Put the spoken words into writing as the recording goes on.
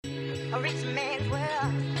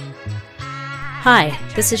Hi,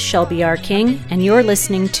 this is Shelby R. King, and you're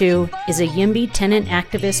listening to Is a YIMBY Tenant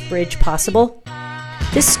Activist Bridge Possible?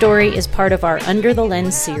 This story is part of our Under the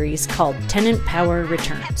Lens series called Tenant Power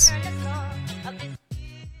Returns.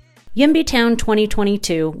 YIMBY Town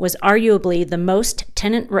 2022 was arguably the most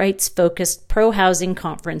tenant rights-focused pro-housing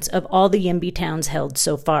conference of all the YIMBY towns held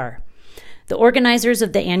so far. The organizers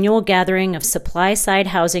of the annual gathering of supply-side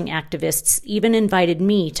housing activists even invited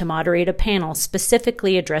me to moderate a panel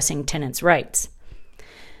specifically addressing tenants' rights.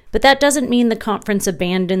 But that doesn't mean the conference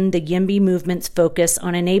abandoned the YIMBY movement's focus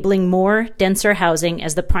on enabling more, denser housing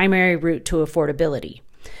as the primary route to affordability.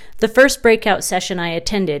 The first breakout session I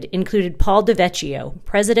attended included Paul DeVecchio,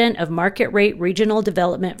 president of market-rate regional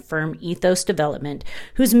development firm Ethos Development,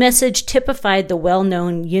 whose message typified the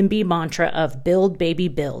well-known YIMBY mantra of "Build, baby,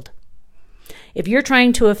 build." If you're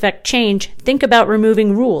trying to affect change, think about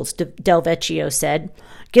removing rules, DeVecchio said.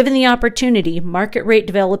 Given the opportunity, market-rate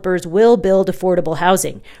developers will build affordable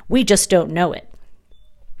housing. We just don't know it.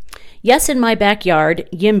 Yes, in my backyard,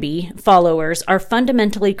 YIMBY followers are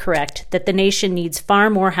fundamentally correct that the nation needs far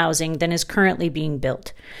more housing than is currently being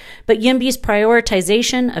built. But YIMBY's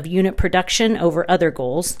prioritization of unit production over other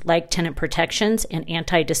goals, like tenant protections and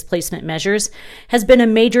anti-displacement measures, has been a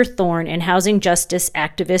major thorn in housing justice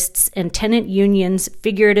activists and tenant unions'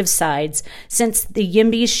 figurative sides since the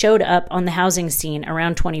YIMBYs showed up on the housing scene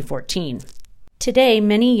around 2014. Today,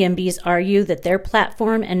 many YIMBYs argue that their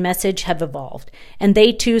platform and message have evolved, and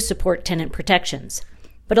they too support tenant protections.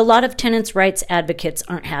 But a lot of tenants' rights advocates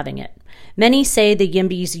aren't having it. Many say the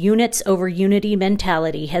YIMBY's units over unity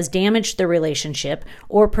mentality has damaged the relationship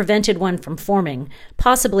or prevented one from forming,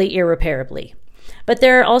 possibly irreparably. But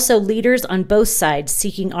there are also leaders on both sides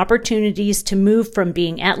seeking opportunities to move from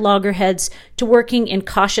being at loggerheads to working in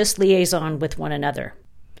cautious liaison with one another.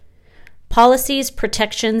 Policies,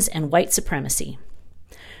 protections, and white supremacy.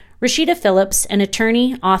 Rashida Phillips, an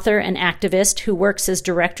attorney, author, and activist who works as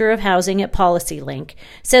director of housing at PolicyLink,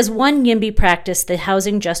 says one YIMBY practice the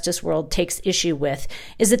housing justice world takes issue with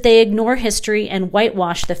is that they ignore history and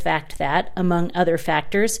whitewash the fact that, among other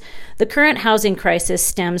factors, the current housing crisis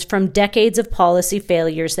stems from decades of policy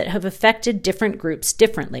failures that have affected different groups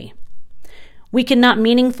differently. We cannot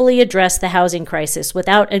meaningfully address the housing crisis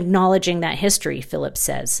without acknowledging that history, Phillips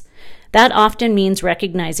says. That often means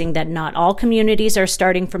recognizing that not all communities are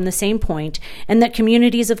starting from the same point and that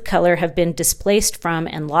communities of color have been displaced from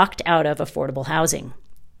and locked out of affordable housing.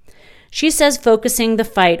 She says focusing the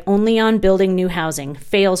fight only on building new housing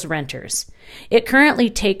fails renters. It currently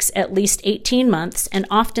takes at least 18 months and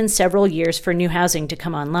often several years for new housing to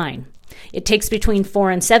come online. It takes between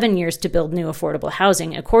 4 and 7 years to build new affordable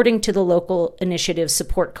housing, according to the local initiative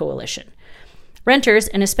support coalition. Renters,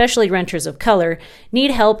 and especially renters of color, need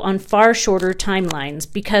help on far shorter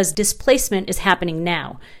timelines because displacement is happening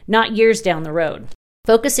now, not years down the road.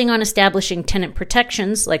 Focusing on establishing tenant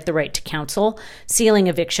protections like the right to counsel, sealing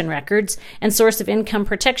eviction records, and source of income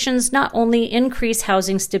protections not only increase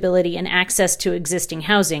housing stability and access to existing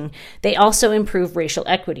housing, they also improve racial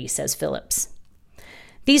equity, says Phillips.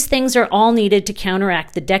 These things are all needed to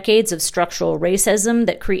counteract the decades of structural racism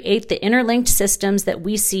that create the interlinked systems that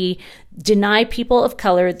we see deny people of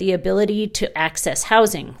color the ability to access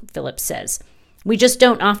housing, Phillips says. We just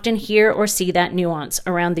don't often hear or see that nuance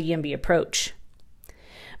around the YIMBY approach.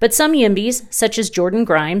 But some YIMBYs, such as Jordan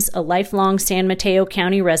Grimes, a lifelong San Mateo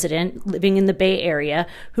County resident living in the Bay Area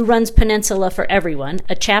who runs Peninsula for Everyone,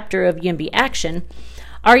 a chapter of YIMBY Action,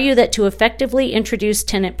 argue that to effectively introduce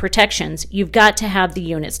tenant protections, you've got to have the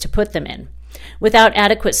units to put them in. Without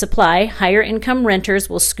adequate supply, higher income renters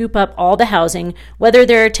will scoop up all the housing, whether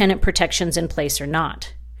there are tenant protections in place or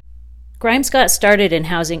not. Grimes got started in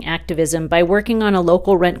housing activism by working on a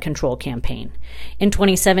local rent control campaign. In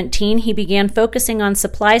 2017, he began focusing on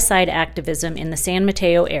supply-side activism in the San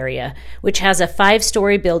Mateo area, which has a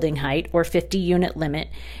 5-story building height or 50-unit limit,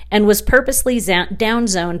 and was purposely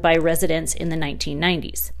downzoned by residents in the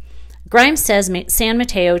 1990s. Grimes says San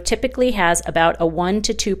Mateo typically has about a 1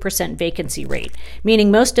 to 2% vacancy rate,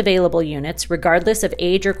 meaning most available units, regardless of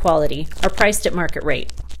age or quality, are priced at market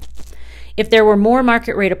rate. If there were more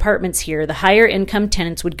market rate apartments here, the higher income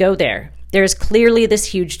tenants would go there. There is clearly this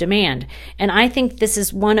huge demand, and I think this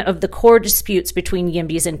is one of the core disputes between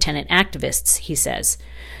YIMBYs and tenant activists, he says.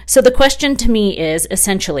 So the question to me is,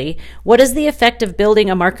 essentially, what is the effect of building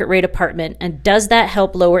a market rate apartment, and does that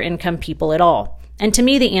help lower income people at all? And to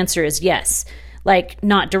me, the answer is yes. Like,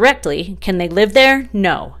 not directly. Can they live there?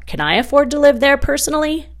 No. Can I afford to live there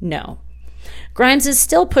personally? No. Grimes is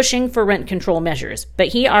still pushing for rent control measures, but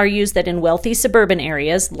he argues that in wealthy suburban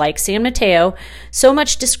areas like San Mateo, so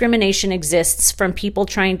much discrimination exists from people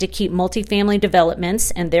trying to keep multifamily developments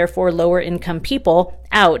and therefore lower income people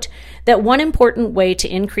out that one important way to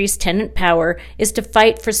increase tenant power is to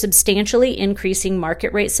fight for substantially increasing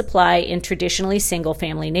market rate supply in traditionally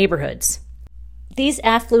single-family neighborhoods. These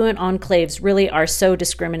affluent enclaves really are so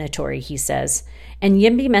discriminatory, he says, and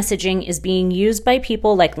YIMBY messaging is being used by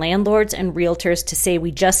people like landlords and realtors to say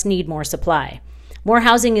we just need more supply. More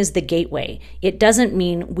housing is the gateway. It doesn't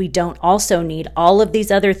mean we don't also need all of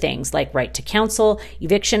these other things like right to counsel,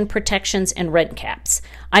 eviction protections, and rent caps.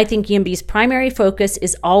 I think YIMBY's primary focus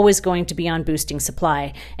is always going to be on boosting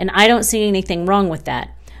supply, and I don't see anything wrong with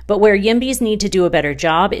that. But where YIMBYs need to do a better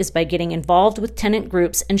job is by getting involved with tenant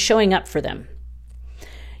groups and showing up for them.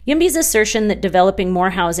 YIMBY's assertion that developing more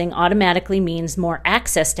housing automatically means more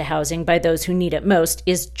access to housing by those who need it most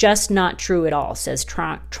is just not true at all, says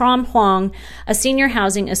Trom Huang, a senior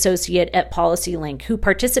housing associate at PolicyLink who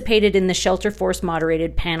participated in the Shelter Force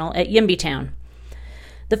moderated panel at YIMBYtown.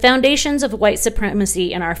 The foundations of white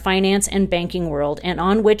supremacy in our finance and banking world, and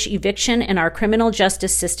on which eviction and our criminal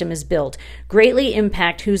justice system is built, greatly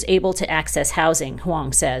impact who's able to access housing,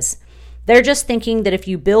 Huang says. They're just thinking that if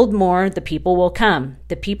you build more, the people will come.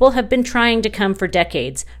 The people have been trying to come for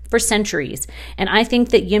decades, for centuries, and I think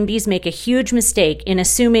that YIMBYs make a huge mistake in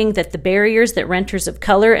assuming that the barriers that renters of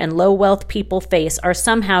color and low-wealth people face are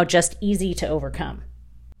somehow just easy to overcome.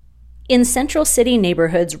 In central city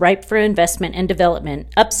neighborhoods ripe for investment and development,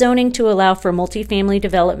 upzoning to allow for multifamily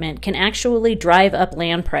development can actually drive up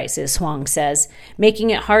land prices, Huang says,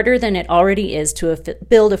 making it harder than it already is to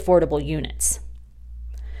build affordable units.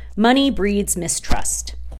 Money breeds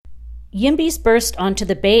mistrust. YIMBYs burst onto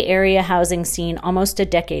the Bay Area housing scene almost a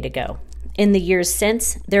decade ago. In the years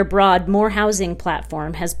since, their broad More Housing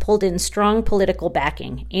platform has pulled in strong political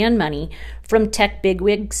backing and money from tech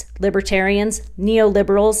bigwigs, libertarians,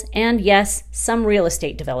 neoliberals, and yes, some real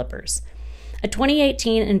estate developers. A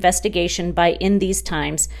 2018 investigation by In These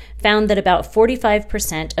Times found that about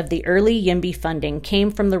 45% of the early YIMBY funding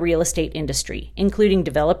came from the real estate industry, including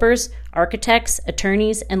developers, architects,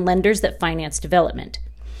 attorneys, and lenders that finance development.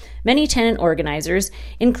 Many tenant organizers,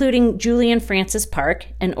 including Julian Francis Park,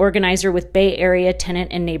 an organizer with Bay Area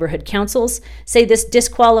tenant and neighborhood councils, say this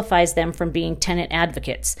disqualifies them from being tenant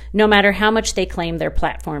advocates, no matter how much they claim their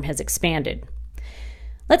platform has expanded.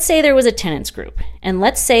 Let's say there was a tenants group, and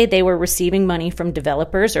let's say they were receiving money from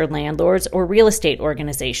developers or landlords or real estate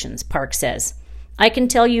organizations, Park says. I can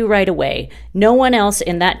tell you right away, no one else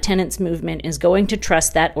in that tenants movement is going to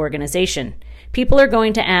trust that organization. People are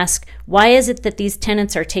going to ask, why is it that these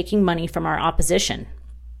tenants are taking money from our opposition?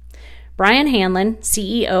 Brian Hanlon,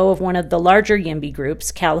 CEO of one of the larger YIMBY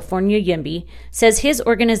groups, California YIMBY, says his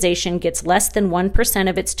organization gets less than 1%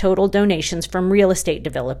 of its total donations from real estate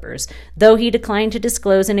developers, though he declined to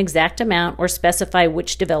disclose an exact amount or specify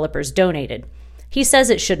which developers donated. He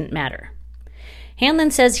says it shouldn't matter.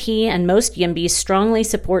 Hanlon says he and most YIMBYs strongly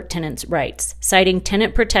support tenants' rights, citing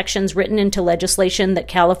tenant protections written into legislation that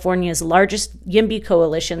California's largest YIMBY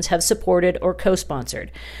coalitions have supported or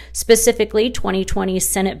co-sponsored, specifically 2020's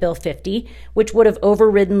Senate Bill 50, which would have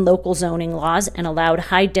overridden local zoning laws and allowed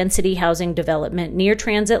high-density housing development near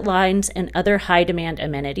transit lines and other high-demand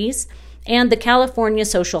amenities, and the California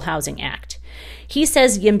Social Housing Act. He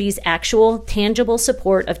says YIMBY's actual, tangible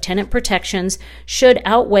support of tenant protections should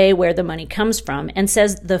outweigh where the money comes from, and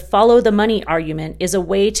says the follow the money argument is a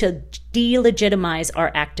way to delegitimize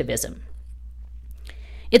our activism.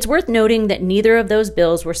 It's worth noting that neither of those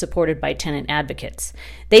bills were supported by tenant advocates.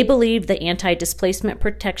 They believed the anti-displacement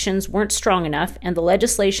protections weren't strong enough and the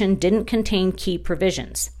legislation didn't contain key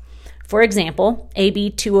provisions. For example, AB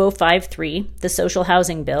 2053, the social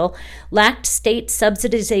housing bill, lacked state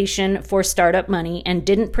subsidization for startup money and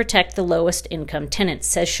didn't protect the lowest income tenants,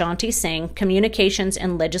 says Shanti Singh, Communications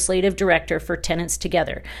and Legislative Director for Tenants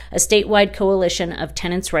Together, a statewide coalition of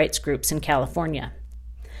tenants' rights groups in California.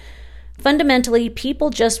 Fundamentally, people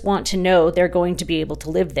just want to know they're going to be able to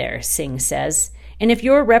live there, Singh says. And if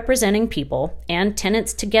you're representing people, and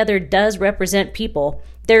Tenants Together does represent people,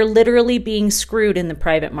 they're literally being screwed in the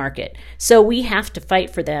private market, so we have to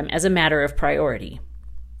fight for them as a matter of priority.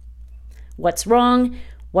 What's wrong?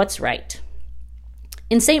 What's right?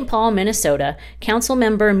 In St. Paul, Minnesota, council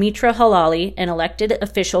member Mitra Halali, an elected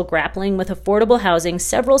official grappling with affordable housing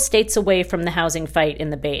several states away from the housing fight in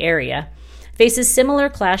the Bay Area, faces similar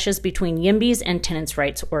clashes between YIMBYs and tenants'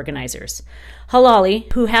 rights organizers.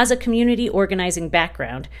 Halali, who has a community organizing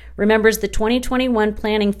background, remembers the 2021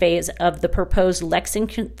 planning phase of the proposed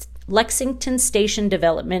Lexington Lexington Station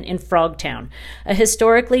development in Frogtown, a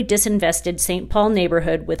historically disinvested St. Paul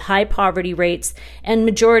neighborhood with high poverty rates and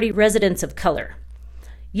majority residents of color.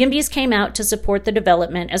 YIMBYs came out to support the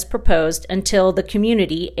development as proposed until the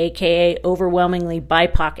community, aka overwhelmingly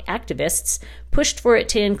BIPOC activists, pushed for it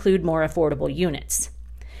to include more affordable units.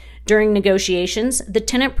 During negotiations, the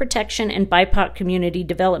tenant protection and BIPOC community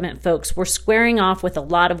development folks were squaring off with a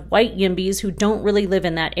lot of white YIMBYs who don't really live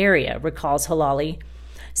in that area, recalls Halali.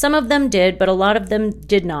 Some of them did, but a lot of them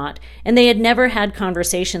did not, and they had never had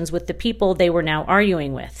conversations with the people they were now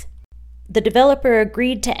arguing with. The developer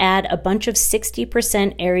agreed to add a bunch of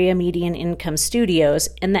 60% area median income studios,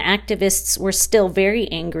 and the activists were still very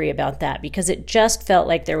angry about that because it just felt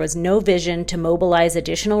like there was no vision to mobilize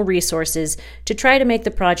additional resources to try to make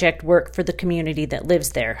the project work for the community that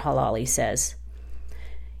lives there, Halali says.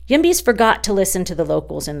 YIMBYs forgot to listen to the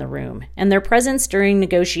locals in the room, and their presence during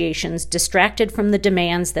negotiations distracted from the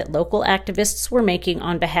demands that local activists were making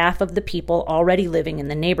on behalf of the people already living in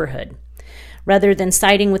the neighborhood. Rather than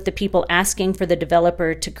siding with the people asking for the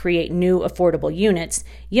developer to create new affordable units,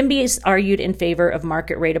 YIMBYs argued in favor of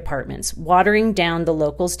market-rate apartments, watering down the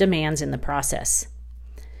locals' demands in the process.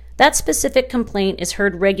 That specific complaint is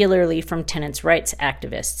heard regularly from tenants' rights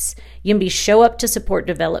activists. YIMBYs show up to support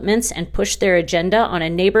developments and push their agenda on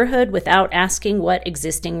a neighborhood without asking what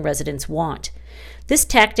existing residents want. This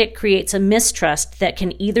tactic creates a mistrust that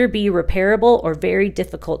can either be repairable or very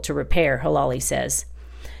difficult to repair, Halali says.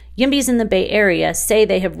 YIMBYs in the Bay Area say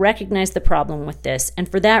they have recognized the problem with this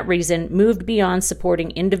and for that reason moved beyond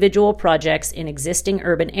supporting individual projects in existing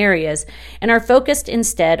urban areas and are focused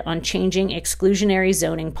instead on changing exclusionary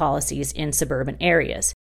zoning policies in suburban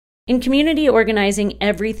areas. In community organizing,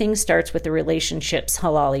 everything starts with the relationships,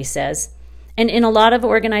 Halali says. And in a lot of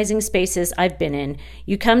organizing spaces I've been in,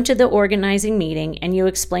 you come to the organizing meeting and you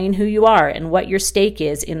explain who you are and what your stake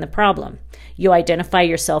is in the problem. You identify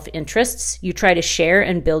your self-interests, you try to share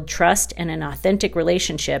and build trust and an authentic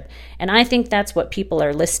relationship, and I think that's what people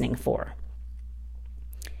are listening for.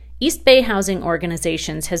 East Bay Housing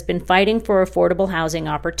Organizations has been fighting for affordable housing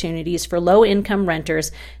opportunities for low-income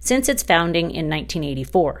renters since its founding in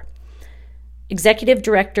 1984. Executive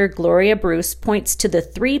Director Gloria Bruce points to the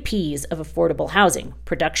 3 Ps of affordable housing: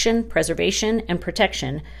 production, preservation, and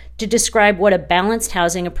protection, to describe what a balanced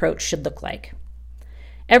housing approach should look like.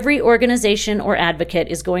 Every organization or advocate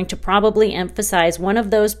is going to probably emphasize one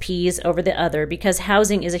of those Ps over the other because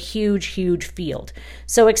housing is a huge, huge field.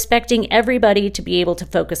 So expecting everybody to be able to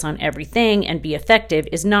focus on everything and be effective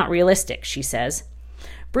is not realistic, she says.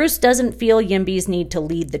 Bruce doesn't feel YIMBYs need to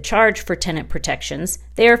lead the charge for tenant protections.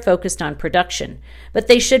 They are focused on production, but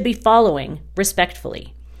they should be following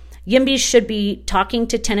respectfully. YIMBYs should be talking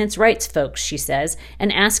to tenants' rights folks, she says,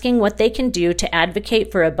 and asking what they can do to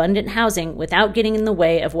advocate for abundant housing without getting in the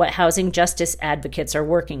way of what housing justice advocates are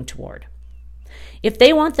working toward. If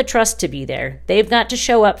they want the trust to be there, they've got to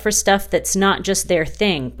show up for stuff that's not just their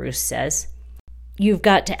thing, Bruce says. You've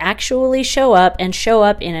got to actually show up and show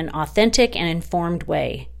up in an authentic and informed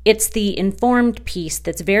way. It's the informed piece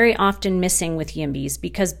that's very often missing with YIMBYs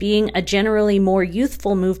because being a generally more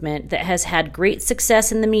youthful movement that has had great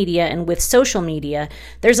success in the media and with social media,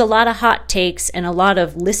 there's a lot of hot takes and a lot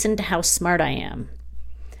of listen to how smart I am.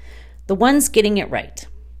 The ones getting it right.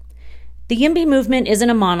 The YIMBY movement isn't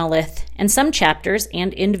a monolith, and some chapters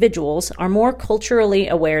and individuals are more culturally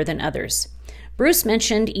aware than others. Bruce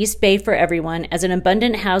mentioned East Bay for Everyone as an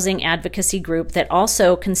abundant housing advocacy group that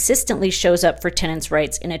also consistently shows up for tenants'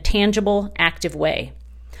 rights in a tangible, active way.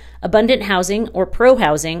 Abundant housing or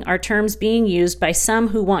pro-housing are terms being used by some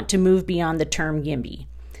who want to move beyond the term YIMBY.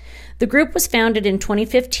 The group was founded in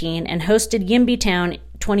 2015 and hosted YIMBY Town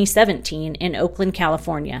 2017 in Oakland,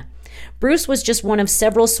 California. Bruce was just one of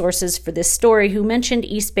several sources for this story who mentioned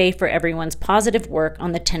East Bay for Everyone's positive work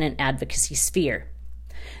on the tenant advocacy sphere.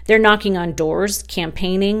 They're knocking on doors,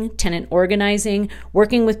 campaigning, tenant organizing,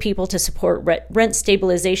 working with people to support rent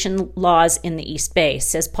stabilization laws in the East Bay,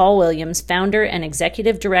 says Paul Williams, founder and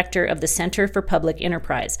executive director of the Center for Public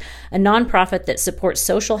Enterprise, a nonprofit that supports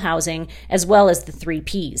social housing as well as the 3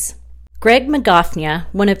 Ps. Greg McGoffnia,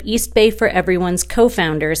 one of East Bay for Everyone's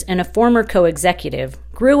co-founders and a former co-executive,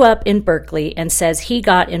 grew up in Berkeley and says he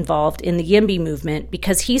got involved in the YIMBY movement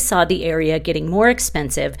because he saw the area getting more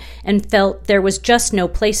expensive and felt there was just no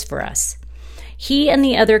place for us. He and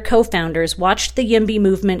the other co-founders watched the YIMBY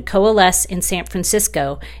movement coalesce in San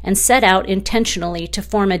Francisco and set out intentionally to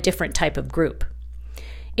form a different type of group.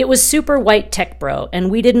 It was super white tech bro,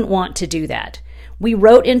 and we didn't want to do that. We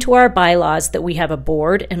wrote into our bylaws that we have a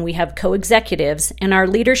board and we have co-executives, and our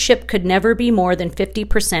leadership could never be more than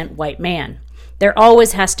 50% white man. There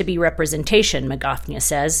always has to be representation, McGoffnia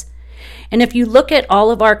says. And if you look at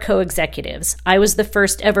all of our co-executives, I was the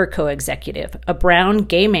first ever co-executive, a brown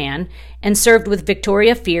gay man, and served with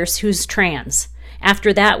Victoria Fierce, who's trans.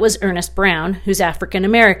 After that was Ernest Brown, who's African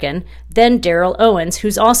American, then Daryl Owens,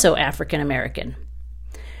 who's also African American.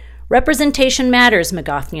 Representation matters,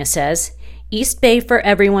 Magathnia says. East Bay for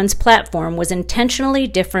Everyone's platform was intentionally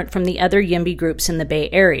different from the other YIMBY groups in the Bay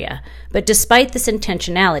Area, but despite this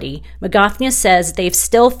intentionality, Magathnia says they've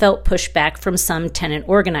still felt pushback from some tenant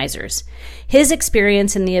organizers. His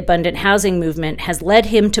experience in the abundant housing movement has led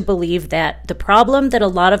him to believe that the problem that a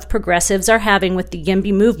lot of progressives are having with the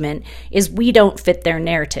YIMBY movement is we don't fit their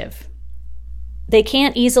narrative. They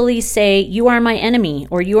can't easily say, "You are my enemy"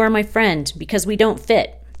 or "You are my friend," because we don't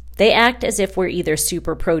fit. They act as if we're either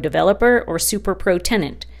super pro-developer or super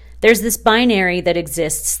pro-tenant. There's this binary that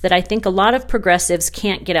exists that I think a lot of progressives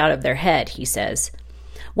can't get out of their head, he says.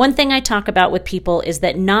 One thing I talk about with people is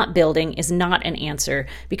that not building is not an answer,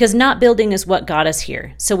 because not building is what got us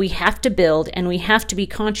here. So we have to build, and we have to be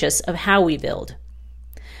conscious of how we build.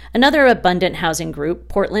 Another abundant housing group,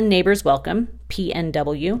 Portland Neighbors Welcome,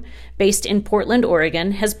 PNW, based in Portland,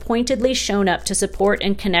 Oregon, has pointedly shown up to support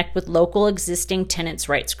and connect with local existing tenants'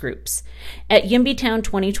 rights groups. At YIMBYtown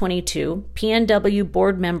 2022, PNW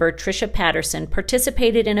board member Tricia Patterson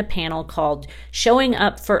participated in a panel called Showing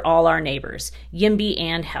Up for All Our Neighbors, YIMBY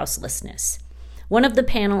and Houselessness. One of the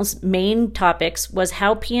panel's main topics was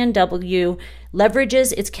how PNW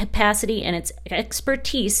leverages its capacity and its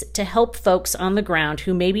expertise to help folks on the ground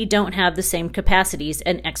who maybe don't have the same capacities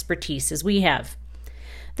and expertise as we have.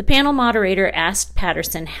 The panel moderator asked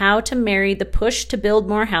Patterson how to marry the push to build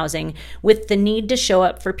more housing with the need to show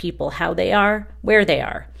up for people how they are, where they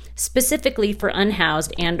are, specifically for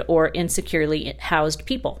unhoused and or insecurely housed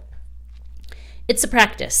people. It's a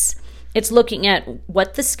practice. It's looking at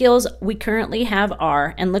what the skills we currently have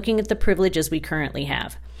are and looking at the privileges we currently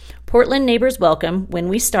have. Portland Neighbors Welcome, when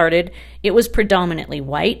we started, it was predominantly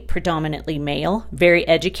white, predominantly male, very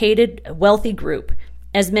educated, wealthy group,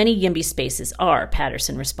 as many YIMBY spaces are,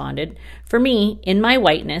 Patterson responded. For me, in my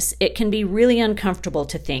whiteness, it can be really uncomfortable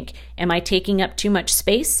to think, am I taking up too much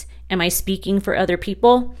space? Am I speaking for other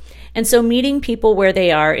people? And so meeting people where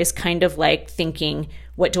they are is kind of like thinking,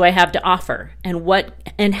 what do I have to offer?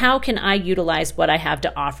 And how can I utilize what I have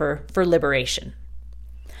to offer for liberation?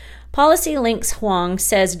 Policy Links Huang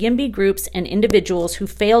says YIMBY groups and individuals who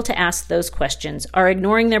fail to ask those questions are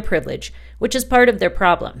ignoring their privilege, which is part of their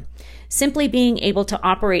problem. Simply being able to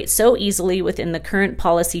operate so easily within the current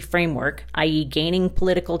policy framework, i.e. gaining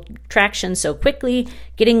political traction so quickly,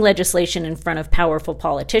 getting legislation in front of powerful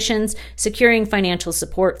politicians, securing financial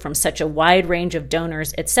support from such a wide range of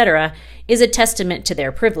donors, etc., is a testament to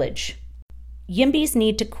their privilege. YIMBYs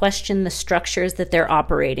need to question the structures that they're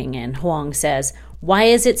operating in, Huang says. Why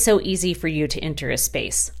is it so easy for you to enter a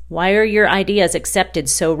space? Why are your ideas accepted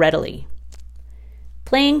so readily?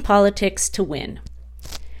 Playing politics to win.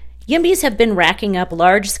 YIMBYs have been racking up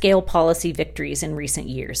large-scale policy victories in recent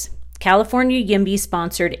years. California YIMBY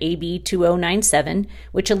sponsored AB 2097,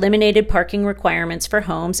 which eliminated parking requirements for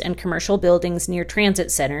homes and commercial buildings near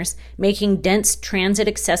transit centers, making dense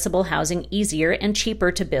transit-accessible housing easier and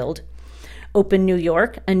cheaper to build. Open New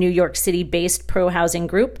York, a New York City-based pro-housing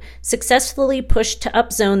group, successfully pushed to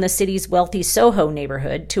upzone the city's wealthy Soho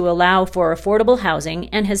neighborhood to allow for affordable housing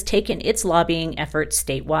and has taken its lobbying efforts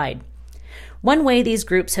statewide. One way these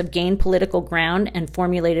groups have gained political ground and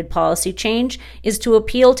formulated policy change is to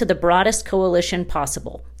appeal to the broadest coalition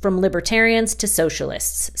possible, from libertarians to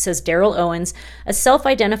socialists, says Daryl Owens, a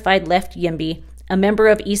self-identified left YIMBY, a member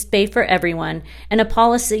of East Bay for Everyone, and a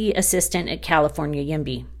policy assistant at California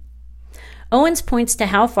YIMBY. Owens points to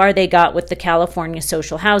how far they got with the California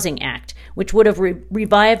Social Housing Act, which would have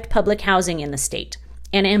revived public housing in the state,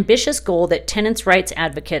 an ambitious goal that tenants' rights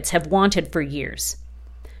advocates have wanted for years.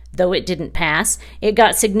 Though it didn't pass, it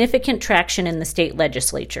got significant traction in the state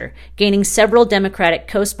legislature, gaining several Democratic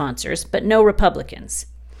co-sponsors, but no Republicans.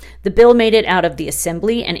 The bill made it out of the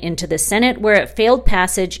Assembly and into the Senate, where it failed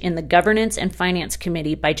passage in the Governance and Finance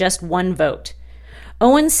Committee by just one vote.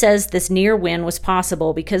 Owens says this near win was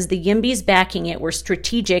possible because the YIMBYs backing it were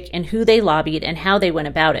strategic in who they lobbied and how they went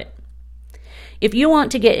about it. If you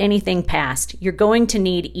want to get anything passed, you're going to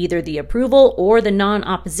need either the approval or the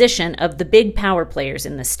non-opposition of the big power players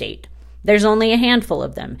in the state. There's only a handful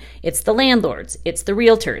of them. It's the landlords, it's the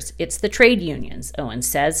realtors, it's the trade unions, Owens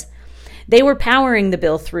says. They were powering the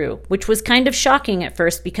bill through, which was kind of shocking at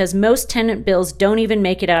first because most tenant bills don't even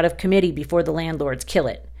make it out of committee before the landlords kill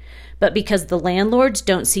it. But because the landlords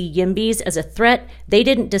don't see YIMBYs as a threat, they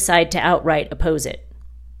didn't decide to outright oppose it.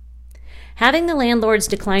 Having the landlords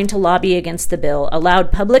decline to lobby against the bill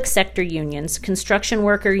allowed public sector unions, construction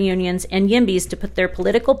worker unions, and YIMBYs to put their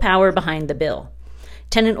political power behind the bill.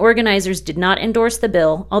 Tenant organizers did not endorse the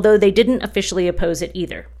bill, although they didn't officially oppose it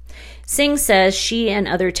either. Singh says she and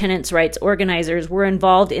other tenants' rights organizers were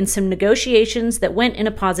involved in some negotiations that went in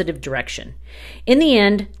a positive direction. In the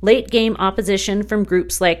end, late-game opposition from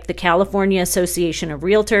groups like the California Association of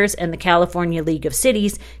Realtors and the California League of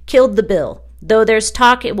Cities killed the bill, though there's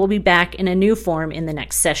talk it will be back in a new form in the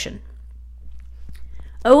next session.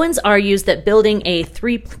 Owens argues that building a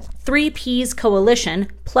three Ps coalition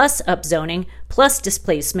plus upzoning plus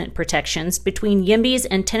displacement protections between YIMBYs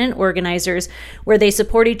and tenant organizers where they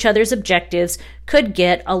support each other's objectives could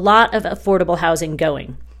get a lot of affordable housing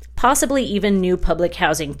going, possibly even new public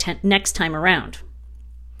housing next time around.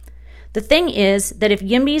 The thing is that if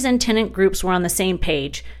YIMBYs and tenant groups were on the same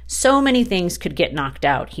page, so many things could get knocked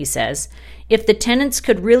out, he says. If the tenants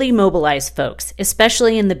could really mobilize folks,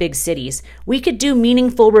 especially in the big cities, we could do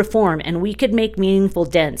meaningful reform and we could make meaningful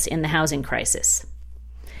dents in the housing crisis.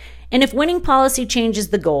 And if winning policy change is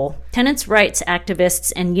the goal, tenants' rights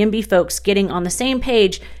activists and YIMBY folks getting on the same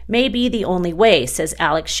page may be the only way, says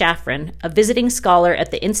Alex Shafran, a visiting scholar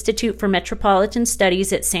at the Institute for Metropolitan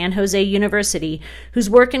Studies at San Jose University, whose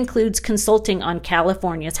work includes consulting on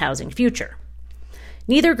California's housing future.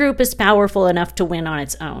 Neither group is powerful enough to win on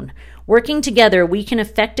its own. Working together, we can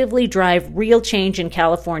effectively drive real change in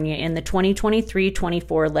California in the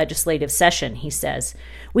 2023-24 legislative session, he says.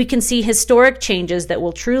 We can see historic changes that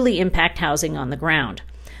will truly impact housing on the ground.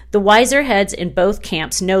 The wiser heads in both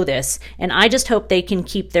camps know this, and I just hope they can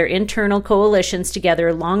keep their internal coalitions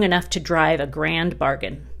together long enough to drive a grand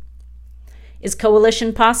bargain. Is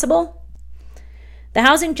coalition possible? The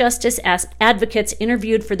housing justice advocates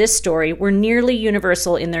interviewed for this story were nearly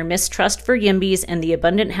universal in their mistrust for YIMBYs and the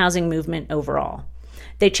abundant housing movement overall.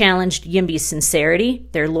 They challenged YIMBY's sincerity,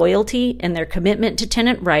 their loyalty, and their commitment to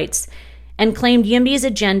tenant rights, and claimed YIMBY's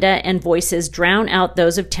agenda and voices drown out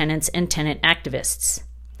those of tenants and tenant activists.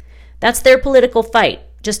 That's their political fight,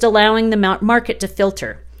 just allowing the market to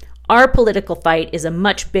filter. Our political fight is a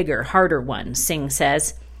much bigger, harder one, Singh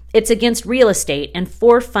says. It's against real estate and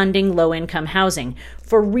for funding low-income housing,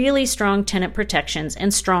 for really strong tenant protections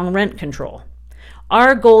and strong rent control.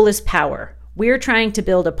 Our goal is power. We're trying to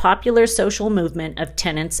build a popular social movement of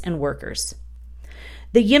tenants and workers.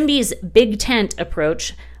 The YIMBY's Big Tent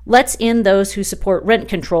approach lets in those who support rent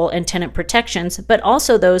control and tenant protections, but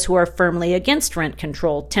also those who are firmly against rent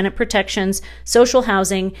control, tenant protections, social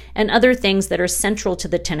housing, and other things that are central to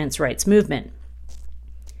the tenants' rights movement.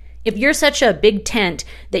 If you're such a big tent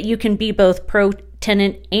that you can be both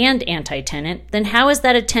pro-tenant and anti-tenant, then how is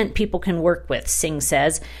that a tent people can work with, Singh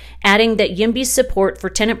says, adding that YIMBY's support for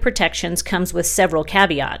tenant protections comes with several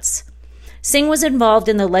caveats. Singh was involved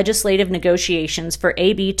in the legislative negotiations for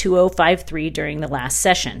AB 2053 during the last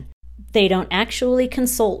session. They don't actually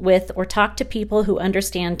consult with or talk to people who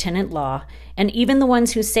understand tenant law, and even the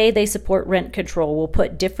ones who say they support rent control will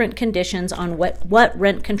put different conditions on what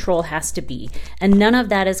rent control has to be, and none of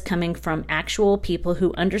that is coming from actual people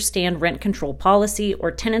who understand rent control policy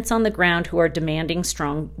or tenants on the ground who are demanding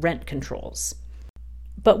strong rent controls.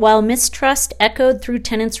 But while mistrust echoed through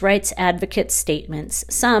tenants' rights advocates' statements,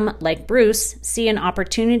 some, like Bruce, see an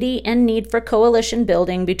opportunity and need for coalition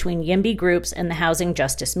building between YIMBY groups and the housing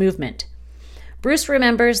justice movement. Bruce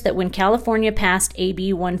remembers that when California passed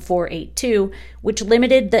AB 1482, which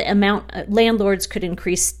limited the amount landlords could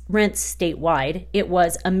increase rents statewide, it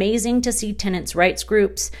was amazing to see tenants' rights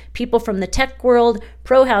groups, people from the tech world,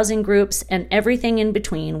 pro-housing groups, and everything in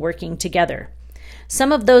between working together.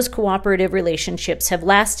 Some of those cooperative relationships have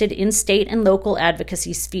lasted in state and local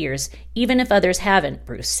advocacy spheres, even if others haven't,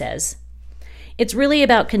 Bruce says. It's really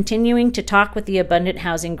about continuing to talk with the abundant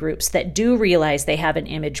housing groups that do realize they have an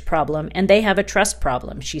image problem and they have a trust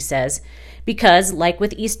problem, she says, because, like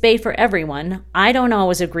with East Bay for Everyone, I don't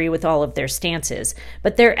always agree with all of their stances,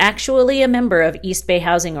 but they're actually a member of East Bay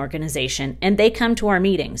Housing Organization and they come to our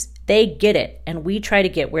meetings. They get it, and we try to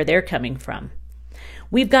get where they're coming from.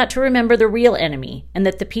 We've got to remember the real enemy, and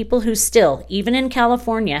that the people who still, even in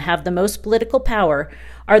California, have the most political power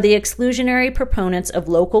are the exclusionary proponents of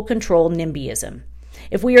local control NIMBYism.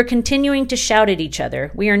 If we are continuing to shout at each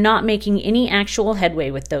other, we are not making any actual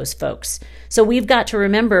headway with those folks. So we've got to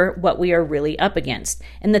remember what we are really up against,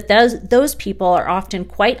 and that those people are often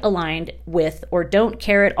quite aligned with or don't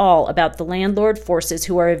care at all about the landlord forces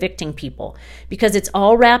who are evicting people, because it's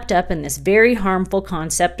all wrapped up in this very harmful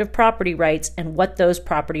concept of property rights and what those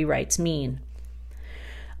property rights mean.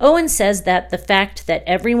 Owen says that the fact that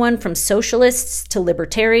everyone from socialists to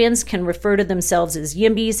libertarians can refer to themselves as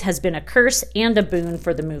YIMBYs has been a curse and a boon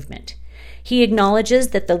for the movement. He acknowledges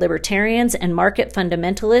that the libertarians and market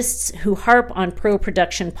fundamentalists who harp on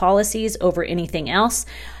pro-production policies over anything else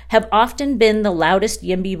have often been the loudest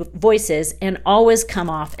YIMBY voices and always come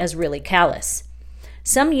off as really callous.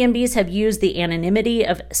 Some YIMBYs have used the anonymity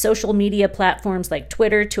of social media platforms like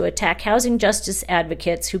Twitter to attack housing justice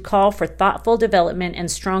advocates who call for thoughtful development and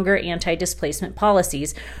stronger anti-displacement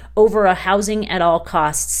policies over a housing at all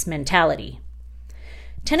costs mentality.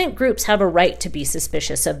 Tenant groups have a right to be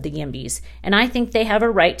suspicious of the YIMBYs, and I think they have a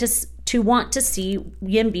right to want to see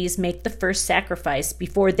YIMBYs make the first sacrifice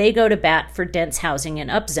before they go to bat for dense housing and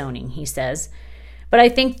upzoning, he says. But I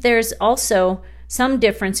think there's also some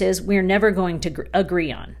differences we're never going to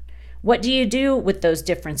agree on. What do you do with those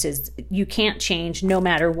differences you can't change no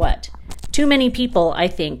matter what? Too many people, I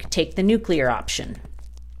think, take the nuclear option.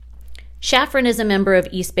 Shafran is a member of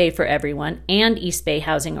East Bay for Everyone and East Bay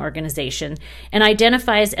Housing Organization and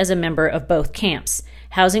identifies as a member of both camps,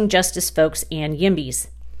 housing justice folks and YIMBYs.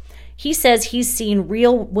 He says he's seen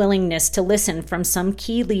real willingness to listen from some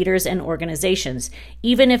key leaders and organizations,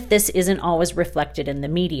 even if this isn't always reflected in the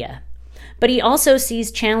media. But he also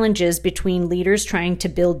sees challenges between leaders trying to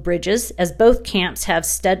build bridges, as both camps have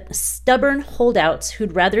stubborn holdouts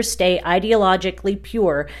who'd rather stay ideologically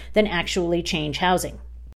pure than actually change housing.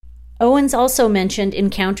 Owens also mentioned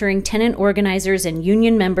encountering tenant organizers and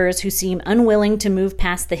union members who seem unwilling to move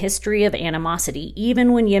past the history of animosity,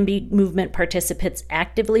 even when YIMBY movement participants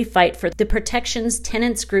actively fight for the protections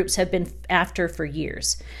tenants groups have been after for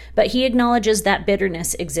years. But he acknowledges that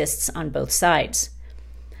bitterness exists on both sides.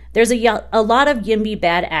 There's a lot of YIMBY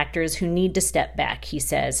bad actors who need to step back, he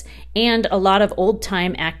says, and a lot of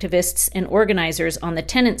old-time activists and organizers on the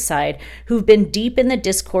tenant side who've been deep in the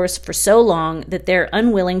discourse for so long that they're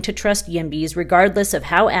unwilling to trust YIMBYs regardless of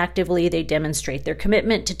how actively they demonstrate their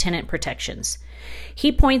commitment to tenant protections.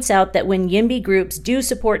 He points out that when YIMBY groups do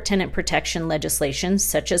support tenant protection legislation,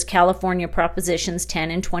 such as California Propositions 10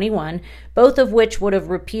 and 21, both of which would have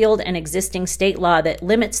repealed an existing state law that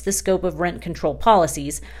limits the scope of rent control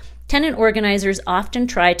policies, tenant organizers often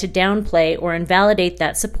try to downplay or invalidate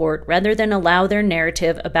that support rather than allow their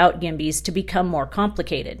narrative about YIMBYs to become more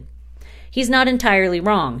complicated. He's not entirely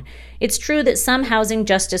wrong. It's true that some housing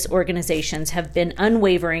justice organizations have been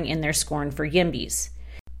unwavering in their scorn for YIMBYs.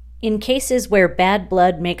 In cases where bad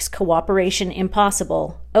blood makes cooperation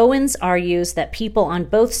impossible, Owens argues that people on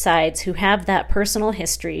both sides who have that personal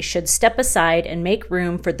history should step aside and make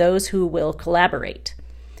room for those who will collaborate.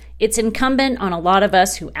 It's incumbent on a lot of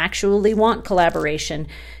us who actually want collaboration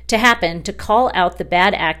to happen to call out the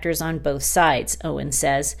bad actors on both sides, Owens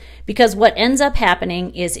says, because what ends up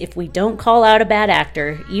happening is if we don't call out a bad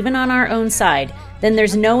actor, even on our own side, then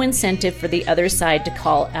there's no incentive for the other side to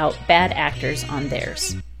call out bad actors on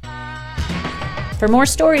theirs. For more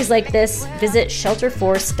stories like this, visit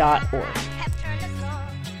shelterforce.org.